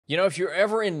You know, if you're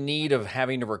ever in need of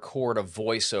having to record a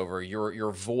voiceover,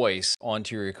 your voice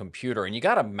onto your computer, and you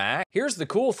got a Mac, here's the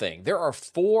cool thing. There are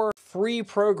 4 free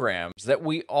programs that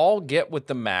we all get with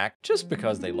the Mac just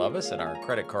because they love us and our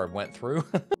credit card went through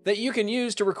that you can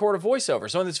use to record a voiceover.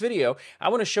 So in this video, I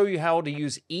want to show you how to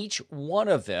use each one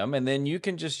of them, and then you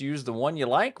can just use the one you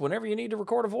like whenever you need to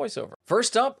record a voiceover.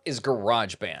 First up is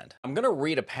GarageBand. I'm going to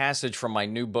read a passage from my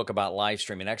new book about live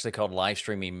streaming, actually called Live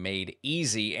Streaming Made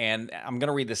Easy, and I'm going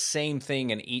to read the same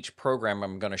thing in each program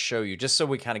I'm going to show you, just so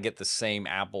we kind of get the same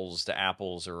apples to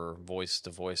apples or voice to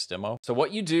voice demo. So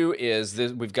what you do is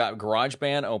we've got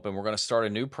GarageBand open. We're going to start a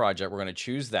new project. We're going to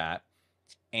choose that,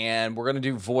 and we're going to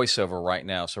do voiceover right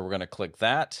now. So we're going to click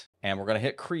that, and we're going to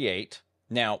hit create.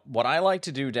 Now, what I like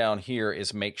to do down here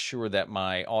is make sure that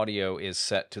my audio is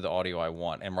set to the audio I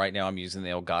want. And right now I'm using the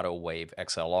Elgato Wave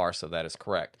XLR, so that is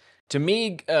correct. To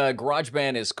me,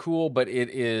 GarageBand is cool, but it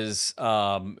is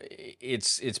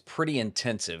it's pretty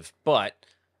intensive. But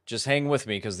just hang with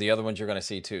me because the other ones you're going to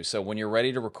see too. So when you're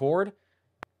ready to record,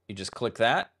 you just click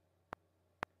that,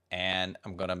 and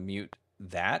I'm going to mute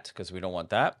that because we don't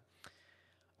want that.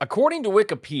 According to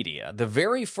Wikipedia, the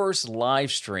very first live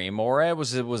stream, or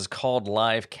as it was called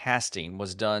live casting,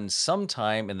 was done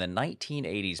sometime in the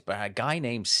 1980s by a guy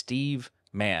named Steve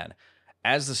Mann.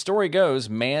 As the story goes,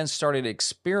 Mann started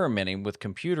experimenting with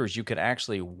computers you could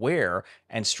actually wear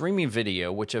and streaming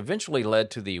video, which eventually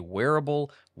led to the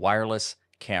wearable wireless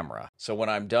camera. So when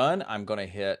I'm done, I'm going to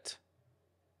hit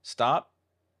stop.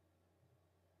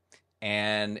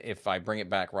 And if I bring it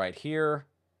back right here,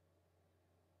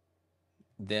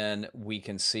 then we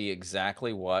can see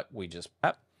exactly what we just...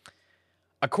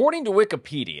 According to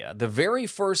Wikipedia, the very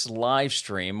first live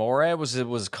stream, or as it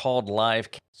was called live...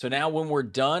 So now when we're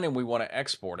done and we want to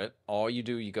export it, all you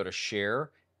do, you go to Share,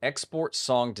 Export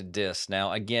Song to Disk.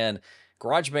 Now, again,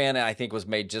 GarageBand, I think, was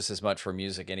made just as much for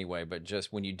music anyway, but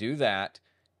just when you do that,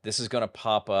 this is going to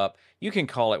pop up. You can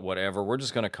call it whatever. We're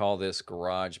just going to call this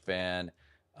GarageBand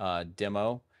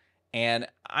Demo. And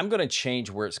I'm going to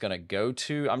change where it's going to go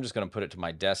to. I'm just going to put it to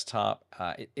my desktop.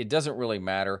 It doesn't really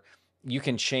matter. You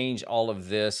can change all of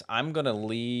this. I'm going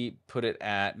to put it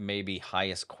at maybe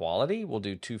highest quality. We'll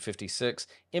do 256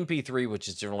 MP3, which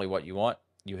is generally what you want.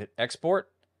 You hit export,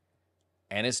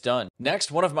 and it's done. Next,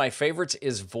 one of my favorites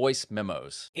is voice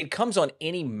memos. It comes on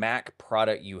any Mac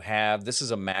product you have. This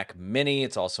is a Mac Mini.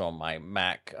 It's also on my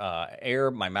Mac Air,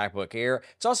 my MacBook Air.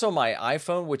 It's also on my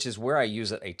iPhone, which is where I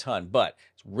use it a ton. But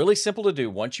it's really simple to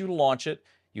do. Once you launch it,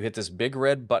 you hit this big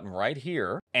red button right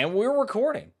here, and we're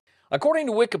recording. According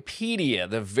to Wikipedia,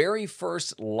 the very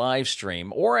first live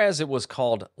stream, or as it was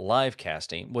called live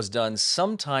casting, was done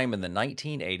sometime in the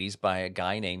 1980s by a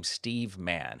guy named Steve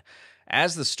Mann.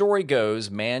 As the story goes,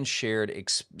 Mann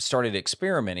started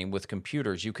experimenting with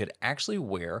computers you could actually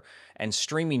wear and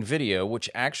streaming video, which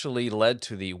actually led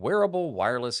to the wearable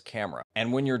wireless camera.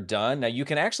 And when you're done, now you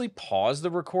can actually pause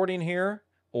the recording here,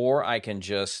 or I can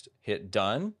just hit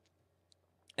done.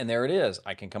 And there it is.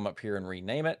 I can come up here and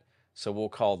rename it. So we'll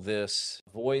call this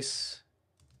Voice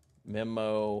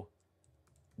Memo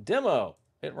Demo.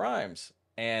 It rhymes.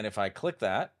 And if I click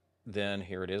that, then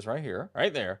here it is right here,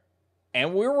 right there.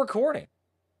 And we're recording.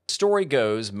 The story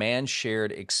goes, Mann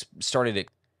started it.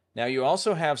 Now you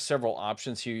also have several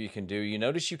options here you can do. You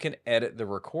notice you can edit the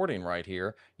recording right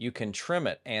here. You can trim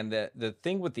it. And the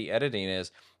thing with the editing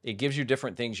is it gives you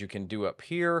different things you can do up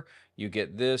here. You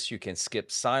get this, you can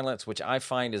skip silence, which I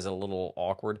find is a little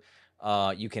awkward.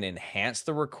 You can enhance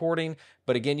the recording,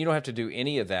 but again, you don't have to do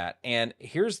any of that. And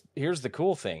here's the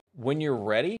cool thing. When you're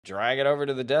ready, drag it over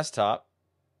to the desktop,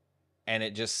 and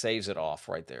it just saves it off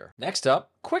right there. Next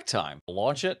up, QuickTime.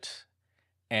 Launch it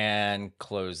and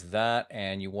close that,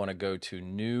 and you want to go to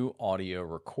New Audio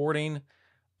Recording.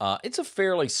 It's a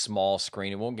fairly small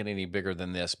screen. It won't get any bigger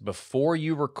than this. Before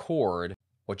you record,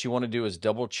 what you want to do is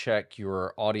double check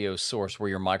your audio source where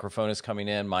your microphone is coming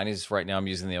in. Mine is right now, I'm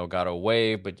using the Elgato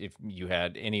Wave, but if you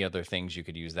had any other things, you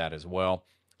could use that as well.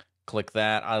 Click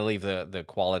that. I leave the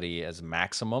quality as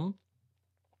maximum.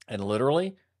 And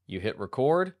literally, you hit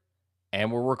record,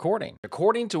 and we're recording.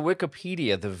 According to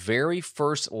Wikipedia, the very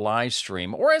first live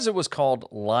stream, or as it was called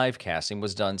live casting,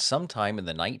 was done sometime in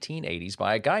the 1980s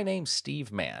by a guy named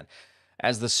Steve Mann.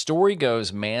 As the story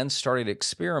goes, Mann started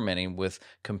experimenting with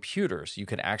computers you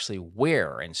could actually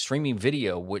wear and streaming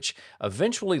video, which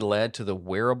eventually led to the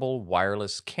wearable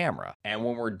wireless camera. And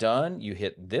when we're done, you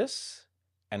hit this,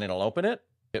 and it'll open it,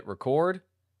 hit record,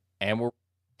 and we're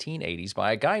 1980s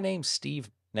by a guy named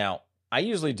Steve. Now, I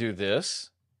usually do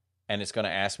this, and it's going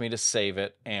to ask me to save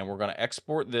it, and we're going to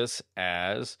export this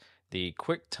as the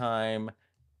QuickTime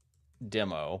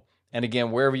demo. And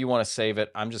again, wherever you want to save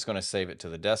it, I'm just going to save it to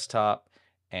the desktop,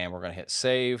 and we're going to hit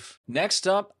save. Next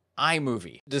up,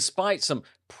 iMovie. Despite some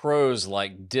pros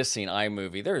like dissing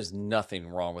iMovie, there is nothing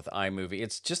wrong with iMovie.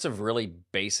 It's just a really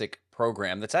basic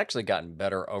program that's actually gotten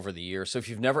better over the years. So if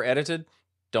you've never edited,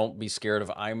 don't be scared of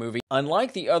iMovie.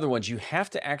 Unlike the other ones, you have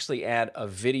to actually add a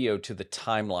video to the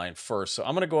timeline first. So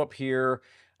I'm going to go up here.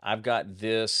 I've got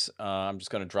this. I'm just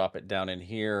going to drop it down in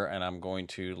here, and I'm going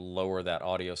to lower that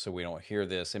audio so we don't hear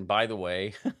this. And by the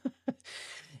way,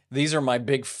 these are my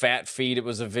big fat feet. It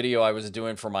was a video I was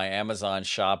doing for my Amazon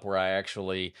shop where I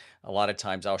actually, a lot of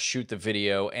times I'll shoot the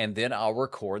video and then I'll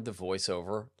record the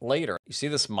voiceover later. You see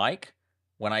this mic?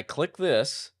 When I click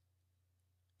this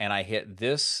and I hit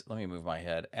this, let me move my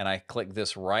head, and I click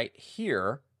this right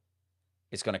here,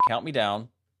 it's going to count me down,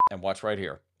 and watch right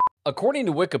here. According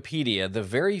to Wikipedia, the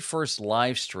very first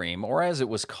live stream, or as it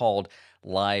was called,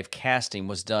 live casting,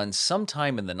 was done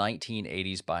sometime in the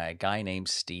 1980s by a guy named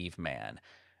Steve Mann.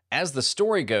 As the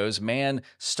story goes, Mann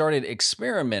started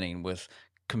experimenting with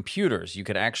computers you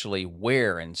could actually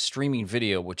wear and streaming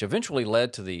video, which eventually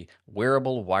led to the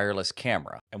wearable wireless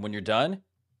camera. And when you're done,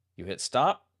 you hit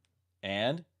stop,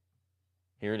 and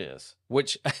here it is,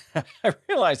 which I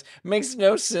realize makes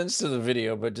no sense to the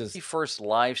video, but just the first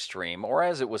live stream, or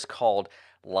as it was called,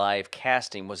 live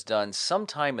casting, was done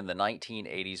sometime in the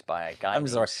 1980s by a guy named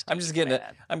Steve I'm just getting Mann.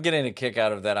 I'm getting a kick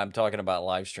out of that. I'm talking about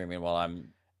live streaming while I'm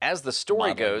As the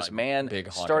story modeling goes, my Mann big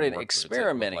honking started work boots that look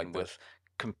experimenting like with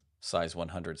size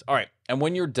 100s. All right, and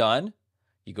when you're done,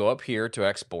 you go up here to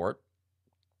export,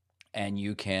 and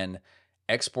you can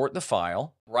export the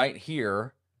file right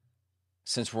here.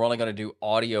 Since we're only going to do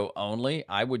audio only,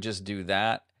 I would just do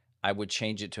that. I would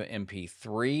change it to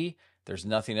MP3. There's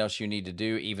nothing else you need to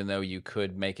do, even though you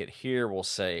could make it here. We'll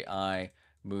say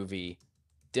iMovie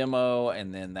demo,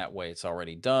 and then that way it's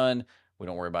already done. We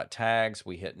don't worry about tags.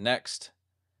 We hit next,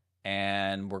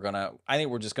 and I think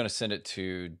we're just gonna send it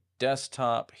to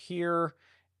desktop here,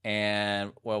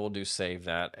 and well, we'll do save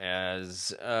that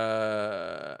as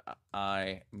iMovie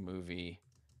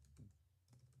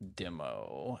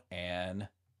demo, and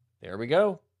there we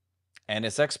go. And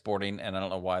it's exporting, and I don't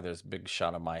know why there's a big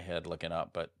shot of my head looking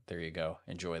up, but there you go.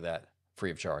 Enjoy that.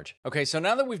 Free of charge. Okay, so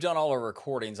now that we've done all our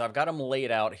recordings, I've got them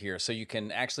laid out here so you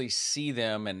can actually see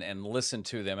them and listen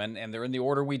to them, and they're in the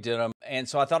order we did them. And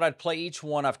so I thought I'd play each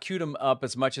one. I've queued them up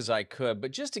as much as I could,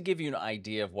 but just to give you an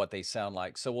idea of what they sound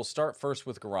like. So we'll start first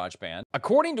with GarageBand.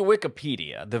 According to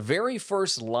Wikipedia, the very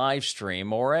first live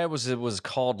stream, or as it was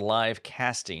called, live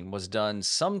casting, was done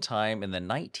sometime in the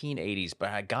 1980s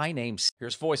by a guy named...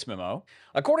 Here's voice memo.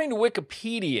 According to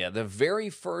Wikipedia, the very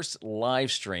first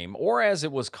live stream, or as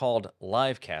it was called,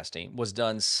 live casting, was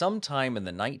done sometime in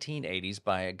the 1980s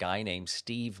by a guy named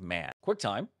Steve Mann.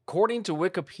 QuickTime. According to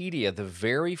Wikipedia, the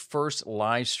very first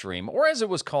live stream, or as it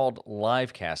was called,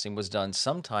 live casting, was done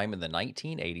sometime in the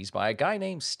 1980s by a guy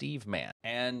named Steve Mann.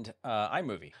 And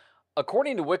iMovie.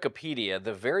 According to Wikipedia,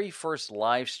 the very first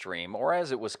live stream, or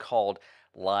as it was called,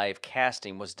 live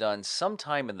casting, was done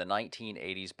sometime in the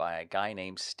 1980s by a guy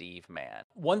named Steve Mann.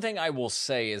 One thing I will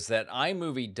say is that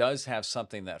iMovie does have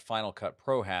something that Final Cut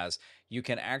Pro has. You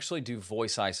can actually do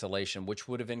voice isolation, which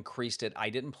would have increased it. I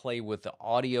didn't play with the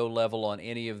audio level on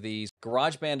any of these.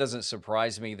 GarageBand doesn't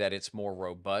surprise me that it's more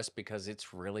robust because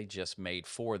it's really just made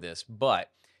for this, but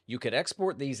you could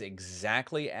export these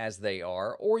exactly as they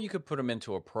are, or you could put them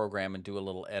into a program and do a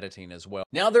little editing as well.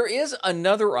 Now, there is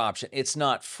another option. It's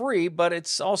not free, but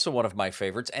it's also one of my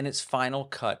favorites, and it's Final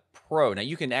Cut Pro. Now,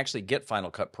 you can actually get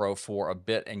Final Cut Pro for a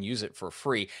bit and use it for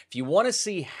free. If you want to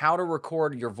see how to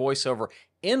record your voiceover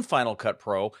in Final Cut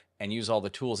Pro and use all the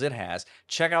tools it has,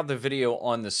 check out the video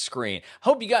on the screen.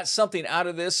 Hope you got something out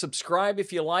of this. Subscribe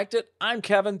if you liked it. I'm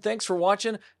Kevin. Thanks for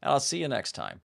watching, and I'll see you next time.